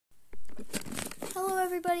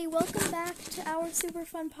everybody, welcome back to our super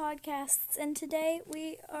fun podcasts, and today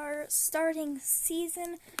we are starting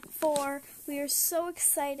season 4. We are so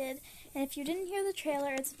excited, and if you didn't hear the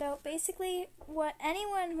trailer, it's about basically what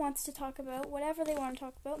anyone wants to talk about, whatever they want to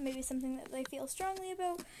talk about, maybe something that they feel strongly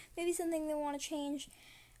about, maybe something they want to change,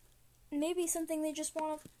 maybe something they just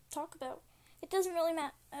want to talk about. It doesn't really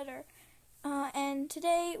matter. And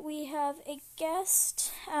today we have a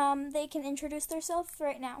guest. They can introduce themselves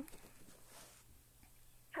right now.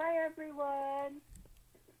 Hi everyone!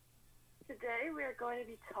 Today we are going to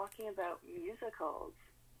be talking about musicals.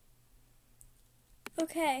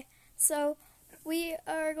 Okay, so we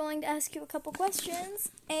are going to ask you a couple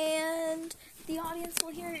questions, and the audience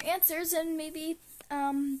will hear your answers, and maybe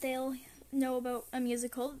they'll know about a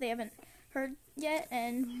musical that they haven't heard yet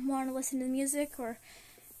and want to listen to the music or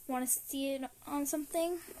want to see it on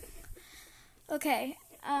something. Okay,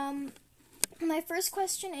 my first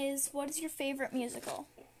question is, what is your favorite musical?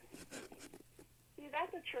 See,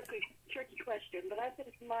 that's a tricky question, but I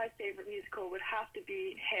think my favorite musical would have to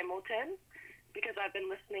be Hamilton, because I've been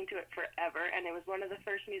listening to it forever, and it was one of the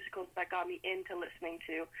first musicals that got me into listening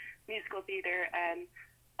to musical theater and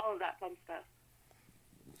all of that fun stuff.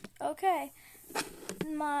 Okay,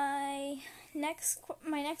 my next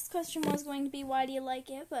question was going to be, why do you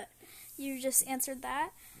like it, but you just answered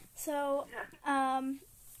that. So,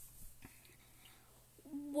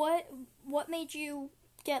 what made you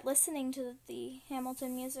get listening to the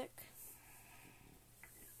Hamilton music?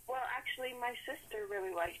 Well, actually, my sister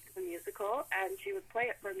really liked the musical, and she would play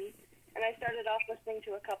it for me, and I started off listening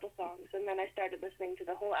to a couple songs, and then I started listening to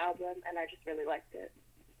the whole album, and I just really liked it.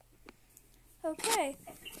 Okay.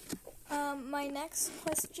 My next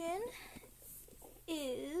question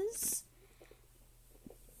is,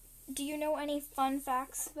 do you know any fun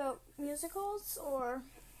facts about musicals or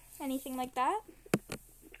anything like that?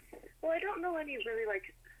 Well, I don't know any really,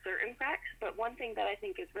 certain facts, but one thing that I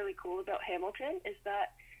think is really cool about Hamilton is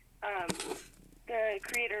that the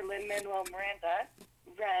creator, Lin-Manuel Miranda,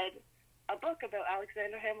 read a book about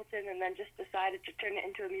Alexander Hamilton and then just decided to turn it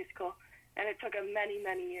into a musical, and it took him many,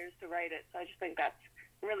 many years to write it, so I just think that's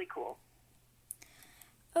really cool.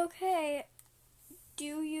 Okay,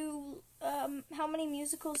 how many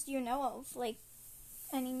musicals do you know of? Like,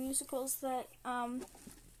 any musicals that,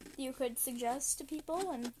 you could suggest to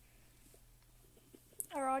people and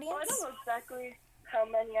our audience? Well, I don't know exactly how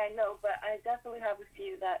many I know, but I definitely have a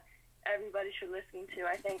few that everybody should listen to.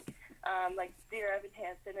 I think, Dear Evan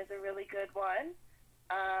Hansen is a really good one,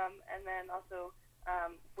 and then also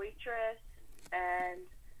Waitress, and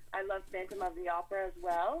I love Phantom of the Opera as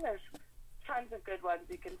well. There's tons of good ones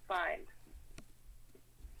you can find.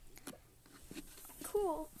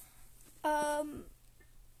 Cool.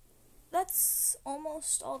 That's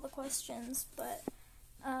almost all the questions, but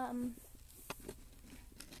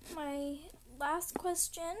my last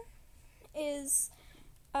question is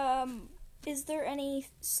there any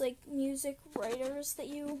music writers that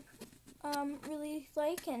you really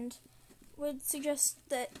like and would suggest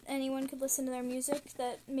that anyone could listen to their music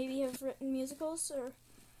that maybe have written musicals? Or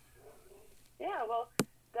Yeah, well,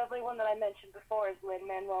 definitely one that I mentioned before is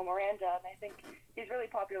Lin-Manuel Miranda, and I think he's really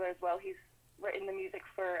popular as well. He's written the music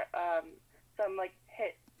for some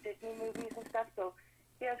hit Disney movies and stuff, so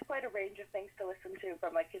he has quite a range of things to listen to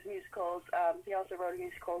from his musicals. He also wrote a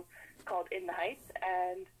musical called In the Heights,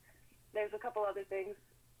 and there's a couple other things,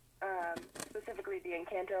 specifically the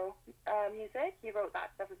Encanto music. He wrote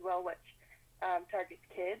that stuff as well, which targets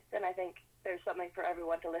kids, and I think there's something for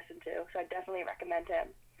everyone to listen to, so I definitely recommend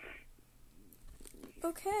him.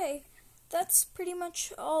 okay, that's pretty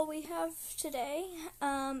much all we have today,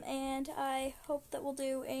 and I hope that we'll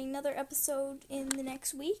do another episode in the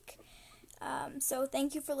next week. So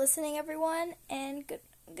thank you for listening, everyone, and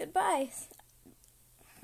goodbye.